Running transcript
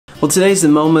Well, today's the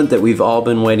moment that we've all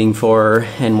been waiting for,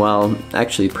 and well,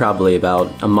 actually probably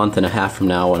about a month and a half from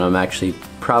now when I'm actually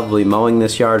probably mowing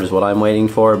this yard is what I'm waiting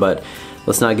for, but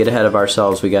let's not get ahead of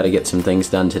ourselves. We got to get some things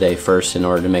done today first in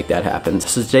order to make that happen.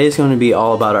 So today is going to be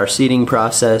all about our seeding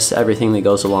process, everything that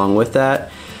goes along with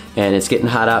that. And it's getting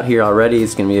hot out here already.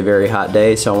 It's going to be a very hot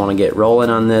day, so I want to get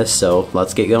rolling on this, so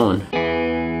let's get going.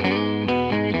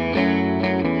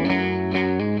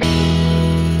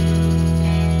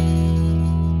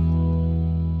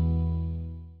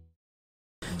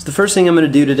 So the first thing I'm going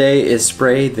to do today is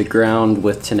spray the ground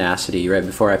with Tenacity right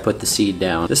before I put the seed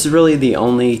down. This is really the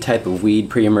only type of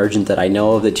weed pre-emergent that I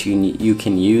know of that you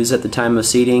can use at the time of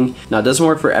seeding. Now it doesn't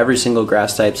work for every single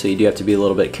grass type, so you do have to be a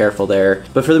little bit careful there.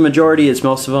 But for the majority, it's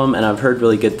most of them, and I've heard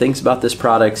really good things about this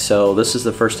product, so this is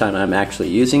the first time I'm actually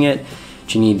using it.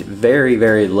 But you need very,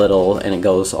 very little, and it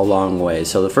goes a long way.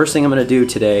 So the first thing I'm going to do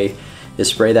today is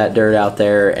spray that dirt out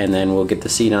there, and then we'll get the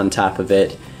seed on top of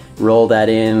it. Roll that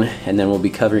in, and then we'll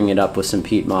be covering it up with some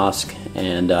peat moss,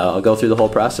 and I'll go through the whole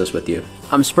process with you.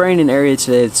 I'm spraying an area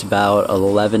today that's about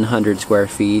 1,100 square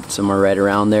feet, somewhere right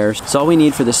around there. So all we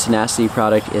need for this Tenacity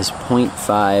product is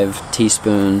 0.5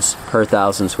 teaspoons per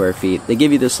 1,000 square feet. They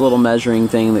give you this little measuring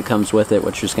thing that comes with it,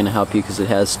 which is going to help you because it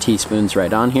has teaspoons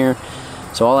right on here.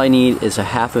 So all I need is a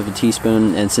half of a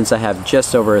teaspoon, and since I have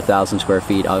just over 1,000 square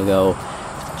feet, I'll go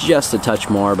just a touch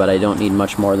more, but I don't need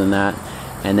much more than that.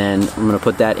 And then I'm going to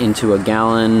put that into a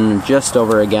gallon, just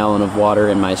over a gallon of water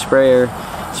in my sprayer,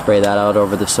 spray that out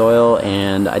over the soil,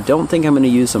 and I don't think I'm going to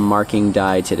use a marking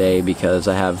dye today because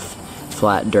I have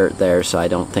flat dirt there, so I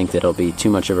don't think that it'll be too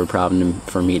much of a problem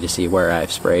for me to see where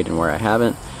I've sprayed and where I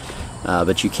haven't.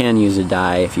 But you can use a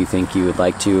dye if you think you would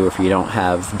like to, or if you don't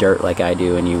have dirt like I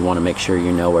do and you want to make sure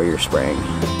you know where you're spraying.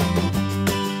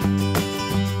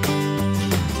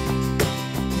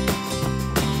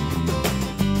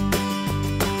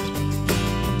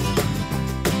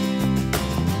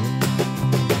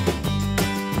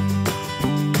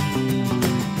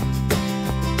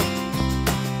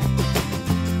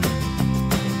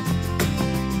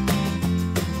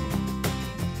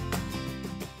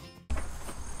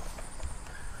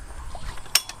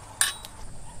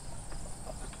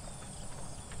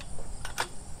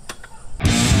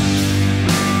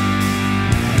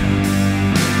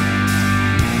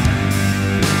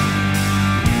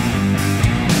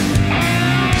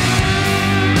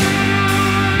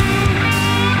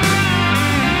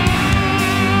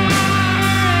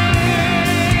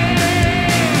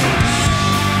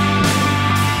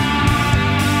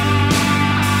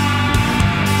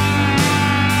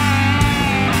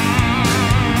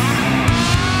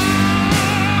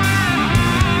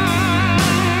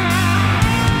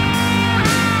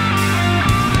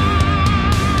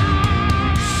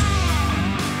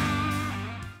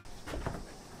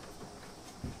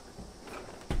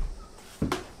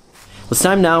 It's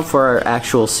time now for our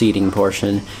actual seeding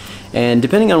portion, and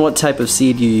depending on what type of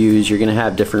seed you use, you're going to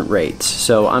have different rates.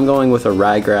 So I'm going with a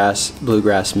ryegrass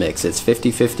bluegrass mix. It's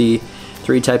 50-50,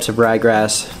 3 types of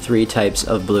ryegrass, 3 types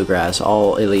of bluegrass,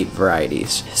 all elite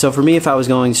varieties. So for me, if I was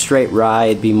going straight rye,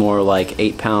 it'd be more like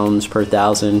 8 pounds per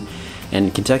 1,000,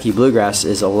 and Kentucky bluegrass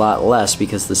is a lot less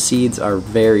because the seeds are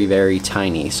very, very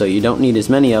tiny, so you don't need as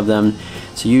many of them.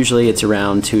 So usually it's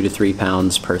around 2 to 3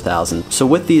 pounds per 1,000. So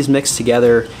with these mixed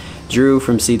together, Drew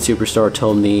from Seed Superstore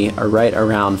told me are right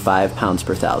around 5 pounds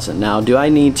per 1,000. Now, do I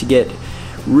need to get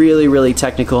really, really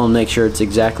technical and make sure it's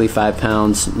exactly 5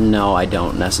 pounds? No, I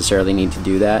don't necessarily need to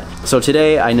do that. So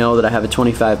today I know that I have a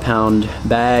 25-pound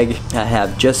bag. I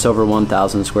have just over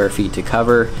 1,000 square feet to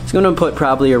cover. So I'm going to put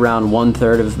probably around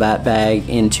 1/3 of that bag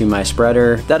into my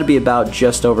spreader. That'll be about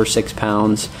just over 6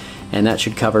 pounds. And that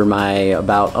should cover my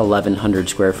about 1,100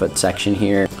 square foot section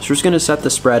here. So we're just going to set the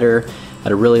spreader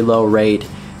at a really low rate,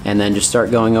 and then just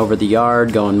start going over the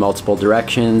yard, going multiple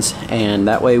directions, and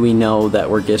that way we know that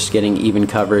we're just getting even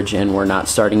coverage and we're not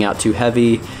starting out too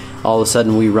heavy. All of a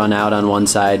sudden we run out on one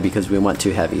side because we went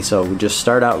too heavy. So just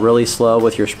start out really slow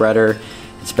with your spreader.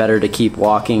 It's better to keep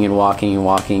walking and walking and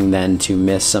walking than to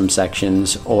miss some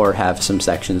sections or have some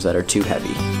sections that are too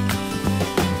heavy.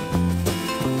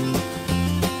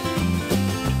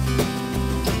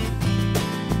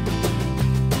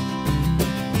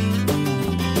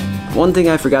 One thing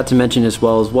I forgot to mention as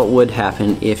well is what would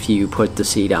happen if you put the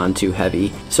seed on too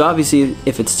heavy. So obviously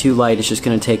if it's too light, it's just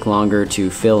going to take longer to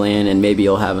fill in, and maybe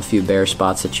you'll have a few bare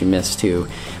spots that you miss too.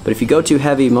 But if you go too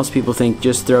heavy, most people think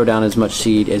just throw down as much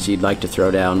seed as you'd like to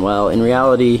throw down. Well, in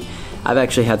reality, I've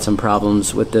actually had some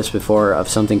problems with this before of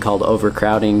something called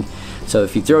overcrowding. So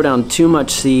if you throw down too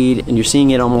much seed and you're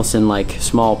seeing it almost in like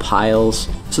small piles,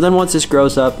 so then once this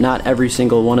grows up, not every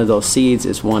single one of those seeds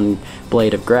is one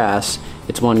blade of grass,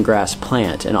 it's one grass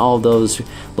plant, and all of those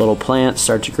little plants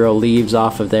start to grow leaves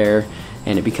off of there,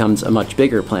 and it becomes a much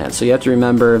bigger plant. So you have to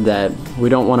remember that we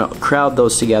don't want to crowd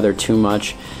those together too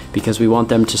much, because we want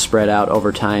them to spread out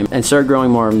over time and start growing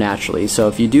more naturally. So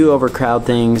if you do overcrowd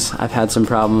things, I've had some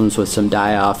problems with some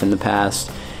die-off in the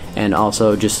past, and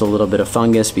also just a little bit of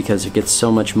fungus because it gets so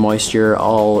much moisture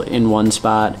all in one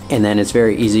spot, and then it's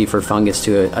very easy for fungus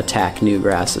to attack new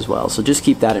grass as well. So just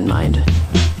keep that in mind.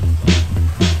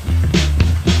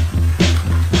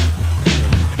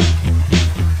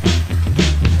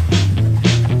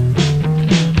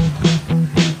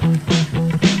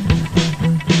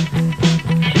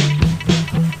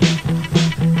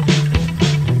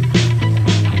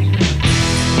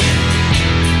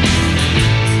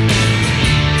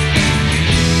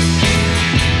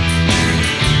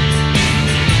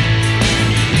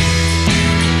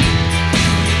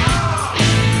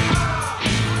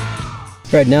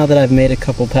 Right, now that I've made a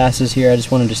couple passes here, I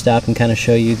just wanted to stop and kind of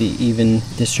show you the even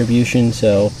distribution.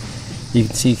 So you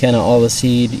can see kind of all the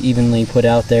seed evenly put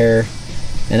out there,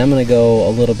 and I'm going to go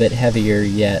a little bit heavier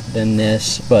yet than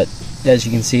this, but as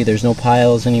you can see, there's no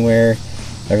piles anywhere.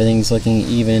 Everything's looking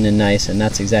even and nice, and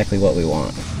that's exactly what we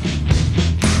want.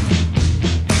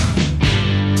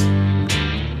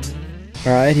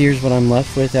 Alright, here's what I'm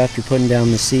left with after putting down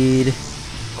the seed.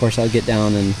 Of course, I'll get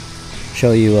down and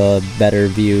show you a better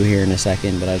view here in a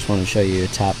second, but I just want to show you a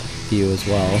top view as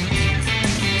well.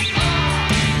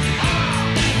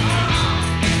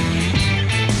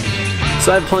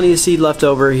 So I have plenty of seed left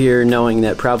over here, knowing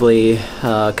that probably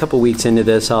a couple weeks into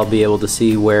this I'll be able to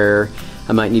see where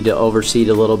I might need to overseed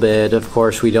a little bit. Of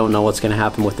course, we don't know what's going to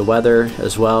happen with the weather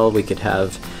as well. We could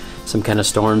have some kind of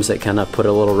storms that kind of put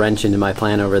a little wrench into my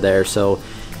plan over there. So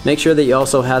make sure that you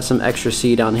also have some extra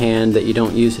seed on hand, that you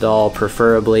don't use it all,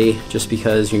 preferably, just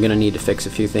because you're going to need to fix a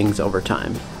few things over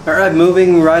time. Alright,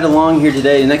 moving right along here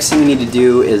today, the next thing we need to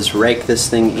do is rake this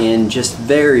thing in just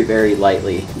very, very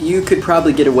lightly. You could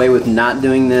probably get away with not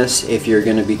doing this if you're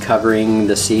going to be covering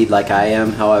the seed like I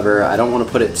am. However, I don't want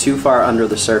to put it too far under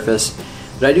the surface,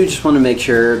 but I do just want to make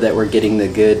sure that we're getting the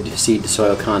good seed to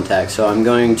soil contact. So I'm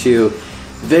going to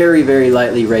very, very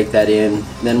lightly rake that in.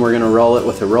 Then we're going to roll it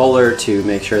with a roller to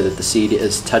make sure that the seed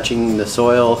is touching the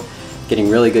soil, getting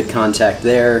really good contact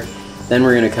there. Then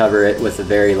we're going to cover it with a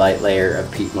very light layer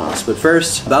of peat moss. But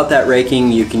first, about that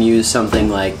raking, you can use something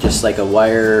like just like a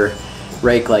wire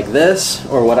rake like this,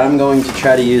 or what I'm going to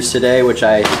try to use today, which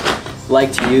I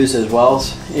like to use as well,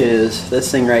 is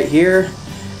this thing right here.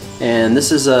 And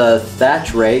this is a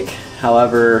thatch rake.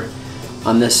 However,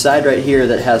 on this side right here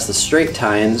that has the straight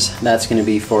tines, that's going to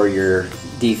be for your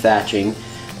dethatching.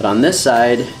 But on this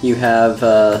side, you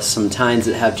have some tines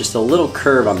that have just a little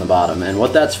curve on the bottom. And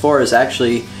what that's for is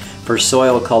actually for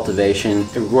soil cultivation.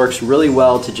 It works really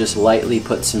well to just lightly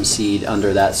put some seed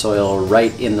under that soil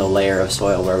right in the layer of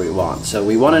soil where we want. So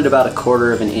we wanted about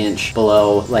 1/4 of an inch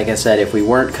below. Like I said, if we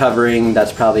weren't covering,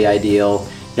 that's probably ideal.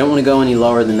 You don't want to go any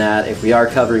lower than that. If we are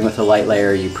covering with a light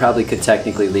layer, you probably could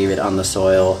technically leave it on the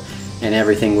soil and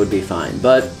everything would be fine.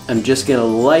 But I'm just gonna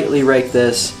lightly rake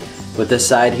this with this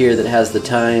side here that has the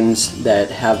tines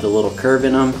that have the little curve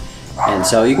in them. And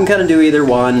so you can kind of do either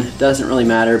one, doesn't really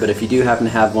matter, but if you do happen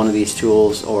to have one of these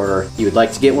tools, or you would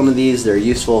like to get one of these, they're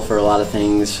useful for a lot of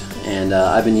things, and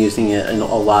I've been using it a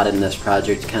lot in this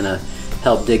project to kind of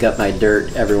help dig up my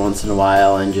dirt every once in a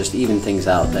while and just even things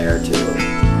out there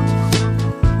too.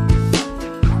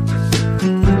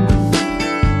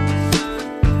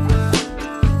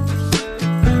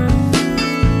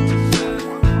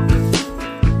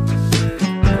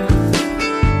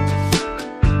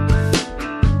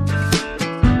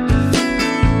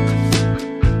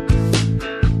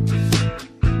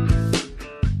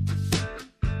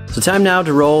 So time now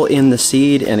to roll in the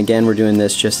seed, and again we're doing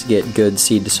this just to get good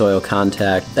seed to soil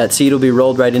contact. That seed will be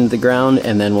rolled right into the ground,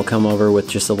 and then we'll come over with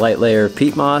just a light layer of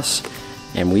peat moss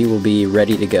and we will be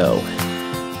ready to go.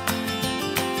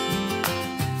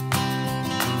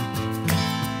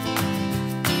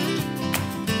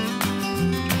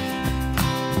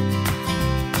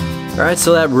 Alright,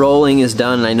 so that rolling is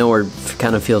done, and I know we're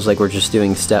kind of feels like we're just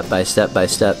doing step by step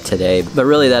today, but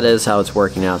really that is how it's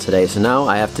working out today. So now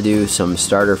I have to do some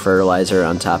starter fertilizer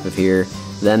on top of here,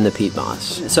 then the peat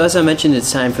moss. So as I mentioned,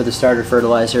 it's time for the starter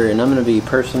fertilizer, and I'm going to be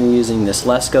personally using this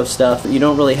Lesco stuff. You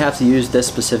don't really have to use this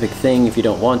specific thing if you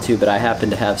don't want to, but I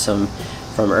happen to have some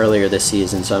from earlier this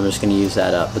season, so I'm just going to use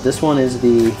that up. But this one is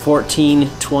the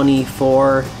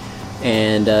 1424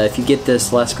 And if you get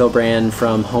this Lesco brand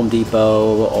from Home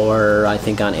Depot, or I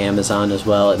think on Amazon as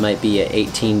well, it might be a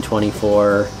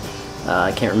 1824.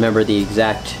 I can't remember the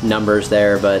exact numbers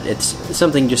there, but it's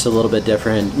something just a little bit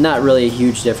different. Not really a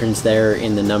huge difference there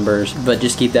in the numbers, but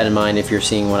just keep that in mind if you're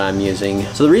seeing what I'm using.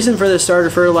 So the reason for the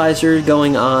starter fertilizer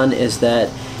going on is that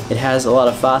it has a lot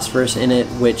of phosphorus in it,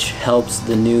 which helps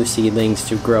the new seedlings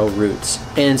to grow roots.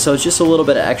 And so it's just a little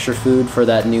bit of extra food for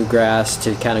that new grass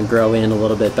to kind of grow in a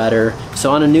little bit better.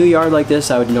 So on a new yard like this,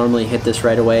 I would normally hit this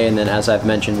right away, and then as I've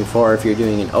mentioned before, if you're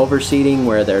doing an overseeding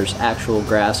where there's actual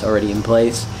grass already in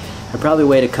place, I'd probably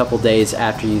wait a couple days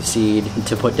after you seed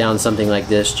to put down something like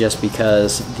this, just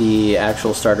because the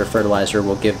actual starter fertilizer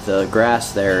will give the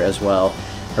grass there as well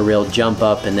a real jump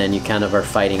up, and then you kind of are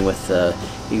fighting with the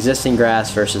existing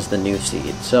grass versus the new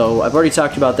seed. So I've already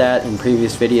talked about that in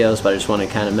previous videos, but I just want to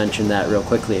kind of mention that real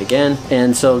quickly again.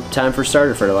 And so time for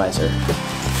starter fertilizer.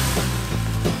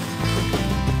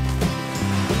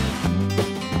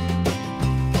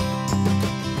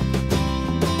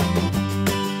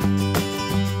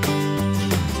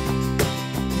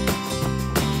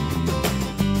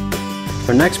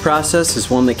 Our next process is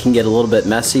one that can get a little bit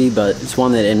messy, but it's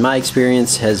one that in my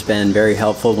experience has been very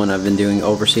helpful when I've been doing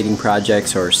overseeding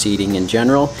projects or seeding in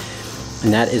general,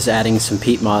 and that is adding some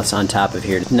peat moss on top of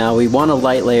here. Now we want a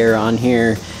light layer on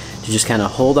here to just kind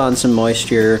of hold on some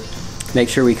moisture, make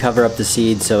sure we cover up the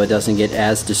seed so it doesn't get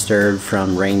as disturbed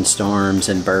from rainstorms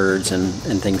and birds and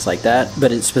things like that.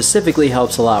 But it specifically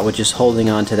helps a lot with just holding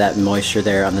on to that moisture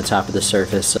there on the top of the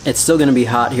surface. It's still going to be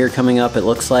hot here coming up, it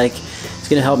looks like. It's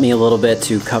going to help me a little bit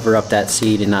to cover up that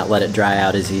seed and not let it dry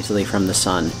out as easily from the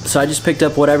sun. So I just picked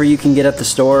up whatever you can get at the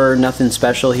store, nothing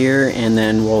special here, and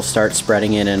then we'll start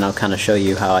spreading it, and I'll kind of show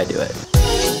you how I do it.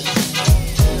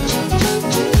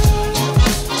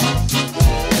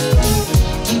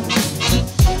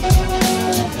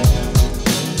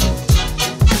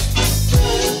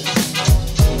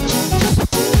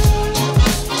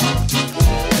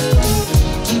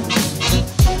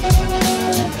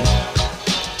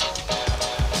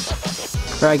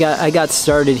 I got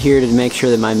started here to make sure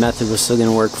that my method was still going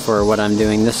to work for what I'm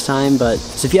doing this time, but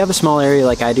so if you have a small area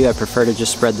like I do, I prefer to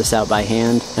just spread this out by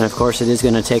hand, and of course it is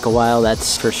going to take a while,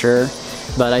 that's for sure,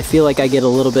 but I feel like I get a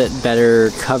little bit better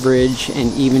coverage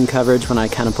and even coverage when I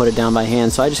kind of put it down by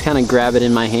hand. So I just kind of grab it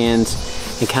in my hands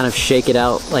and kind of shake it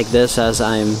out like this as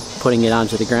I'm putting it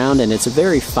onto the ground, and it's a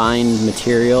very fine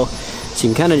material. So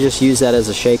you can kind of just use that as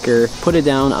a shaker, put it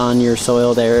down on your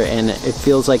soil there, and it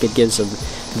feels like it gives a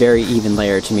very even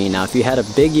layer to me. Now if you had a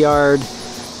big yard,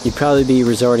 you'd probably be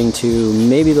resorting to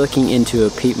maybe looking into a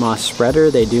peat moss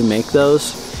spreader. They do make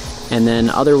those. And then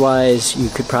otherwise you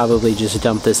could probably just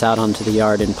dump this out onto the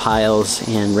yard in piles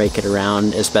and rake it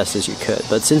around as best as you could.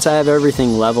 But since I have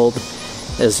everything leveled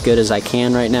as good as I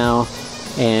can right now,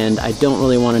 and I don't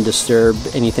really want to disturb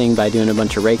anything by doing a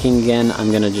bunch of raking again, I'm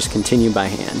going to just continue by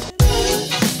hand.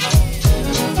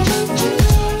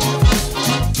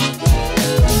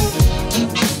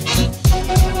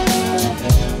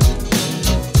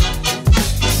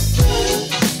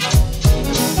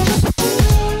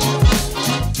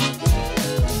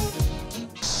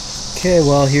 Okay,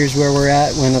 well here's where we're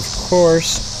at when, of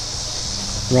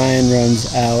course, Ryan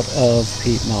runs out of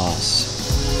peat moss.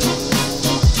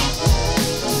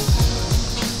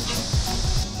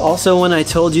 Also, when I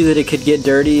told you that it could get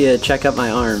dirty, check out my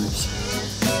arms.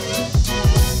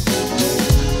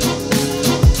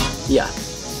 Yeah,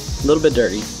 a little bit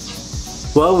dirty.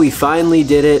 Well, we finally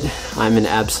did it. I'm an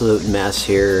absolute mess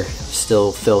here.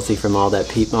 Still filthy from all that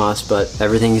peat moss, but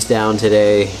everything's down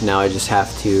today. Now I just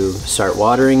have to start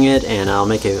watering it, and I'll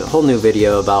make a whole new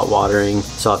video about watering,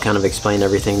 so I'll kind of explain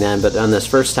everything then. But on this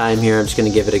first time here, I'm just going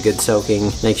to give it a good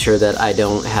soaking, make sure that I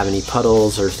don't have any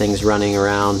puddles or things running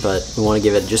around, but we want to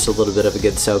give it just a little bit of a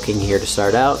good soaking here to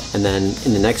start out. And then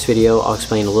in the next video, I'll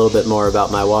explain a little bit more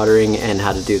about my watering and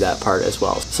how to do that part as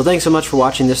well. So thanks so much for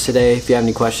watching this today. If you have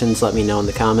any questions, let me know in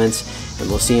the comments, and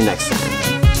we'll see you next time.